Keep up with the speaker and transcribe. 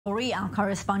Our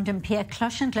correspondent Pierre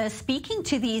Kloschendler speaking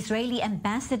to the Israeli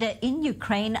ambassador in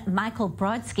Ukraine, Michael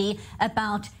Brodsky,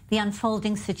 about the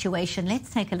unfolding situation.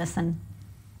 Let's take a listen.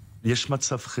 There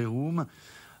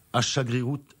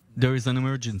is an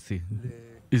emergency.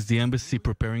 Is the embassy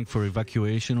preparing for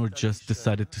evacuation or just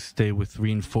decided to stay with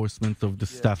reinforcements of the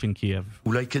staff in Kiev?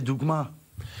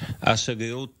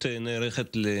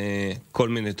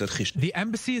 The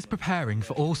embassy is preparing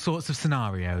for all sorts of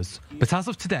scenarios, but as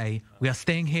of today, we are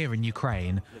staying here in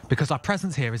Ukraine because our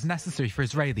presence here is necessary for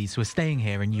Israelis who are staying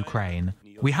here in Ukraine.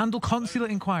 We handle consular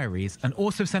inquiries and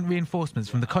also sent reinforcements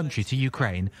from the country to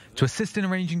Ukraine to assist in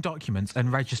arranging documents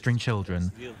and registering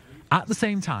children. At the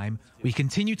same time, we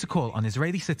continue to call on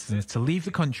Israeli citizens to leave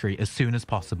the country as soon as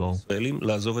possible. Are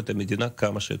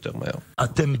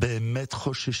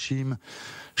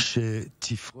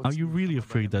you really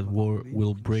afraid that war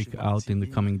will break out in the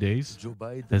coming days,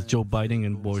 as Joe Biden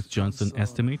and Boris Johnson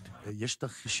estimate?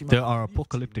 There are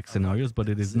apocalyptic scenarios, but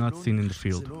it is not seen in the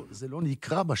field.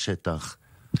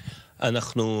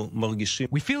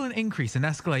 We feel an increase in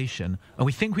escalation, and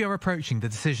we think we are approaching the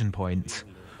decision point.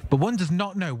 But one does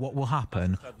not know what will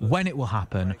happen, when it will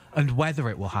happen, and whether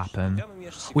it will happen.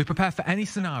 We prepare for any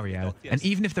scenario, and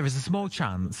even if there is a small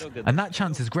chance, and that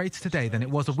chance is greater today than it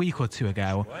was a week or two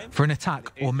ago, for an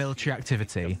attack or military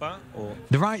activity.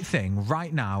 The right thing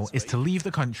right now is to leave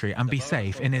the country and be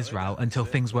safe in Israel until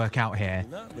things work out here.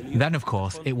 Then, of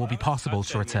course, it will be possible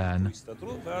to return.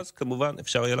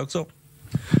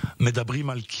 We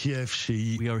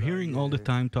are hearing all the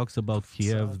time talks about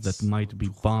Kiev that might be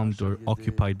bombed or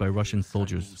occupied by Russian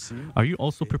soldiers. Are you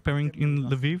also preparing in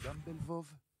Lviv?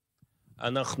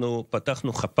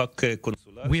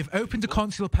 We have opened a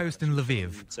consular post in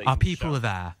Lviv. Our people are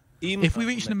there. If we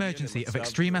reach an emergency of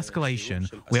extreme escalation,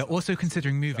 we are also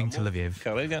considering moving to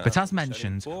Lviv. But as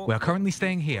mentioned, we are currently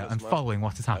staying here and following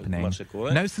what is happening.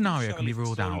 No scenario can be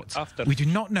ruled out. We do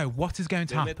not know what is going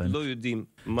to happen,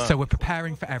 so we're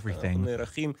preparing for everything.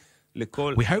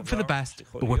 We hope for the best,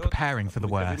 but we're preparing for the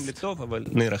worst.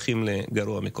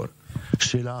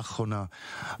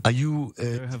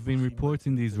 There have been reports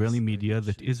in the Israeli media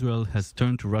that Israel has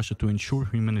turned to Russia to ensure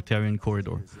humanitarian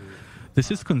corridor. This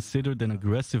is considered an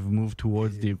aggressive move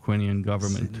towards the Ukrainian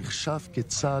government.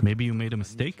 Maybe you made a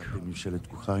mistake?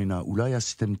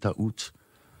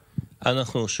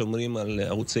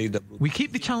 We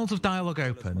keep the channels of dialogue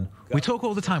open. We talk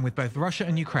all the time with both Russia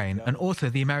and Ukraine, and also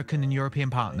the American and European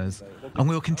partners. And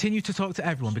we will continue to talk to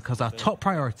everyone because our top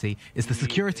priority is the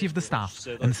security of the staff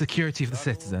and the security of the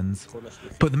citizens.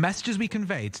 But the messages we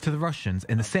conveyed to the Russians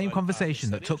in the same conversation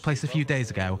that took place a few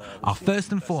days ago are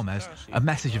first and foremost a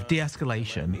message of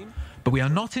de-escalation. But we are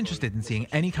not interested in seeing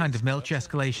any kind of military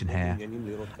escalation here.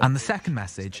 And the second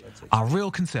message, our real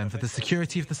concern for the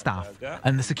security of the staff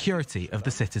and the security of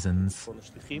the citizens.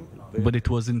 But it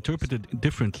was interpreted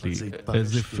differently,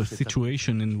 as if a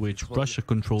situation in which Russia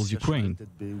controls Ukraine.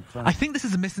 I think this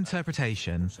is a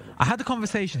misinterpretation. I had a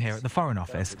conversation here at the Foreign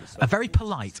Office, a very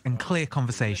polite and clear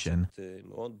conversation.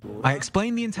 I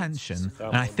explained the intention,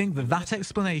 and I think that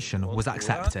explanation was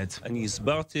accepted.